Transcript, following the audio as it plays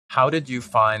How did you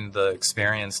find the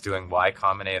experience doing Y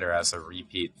Combinator as a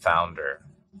repeat founder?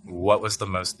 What was the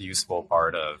most useful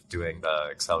part of doing the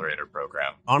accelerator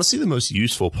program? Honestly, the most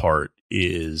useful part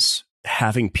is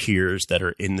having peers that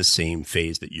are in the same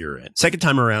phase that you're in. Second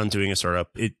time around doing a startup,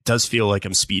 it does feel like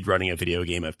I'm speed running a video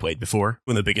game I've played before.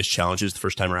 One of the biggest challenges the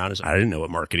first time around is I didn't know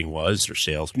what marketing was or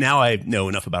sales. Now I know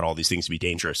enough about all these things to be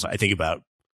dangerous. I think about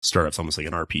startups almost like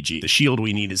an RPG. The shield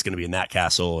we need is going to be in that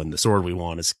castle, and the sword we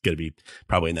want is going to be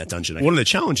probably in that dungeon. One of the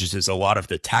challenges is a lot of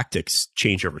the tactics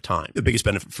change over time. The biggest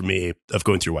benefit for me of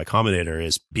going through Y Combinator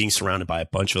is being surrounded by a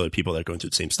bunch of other people that are going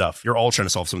through the same stuff. You're all trying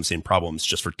to solve some of the same problems,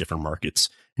 just for different markets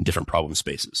and different problem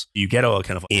spaces. You get a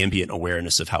kind of ambient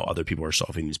awareness of how other people are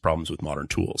solving these problems with modern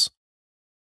tools.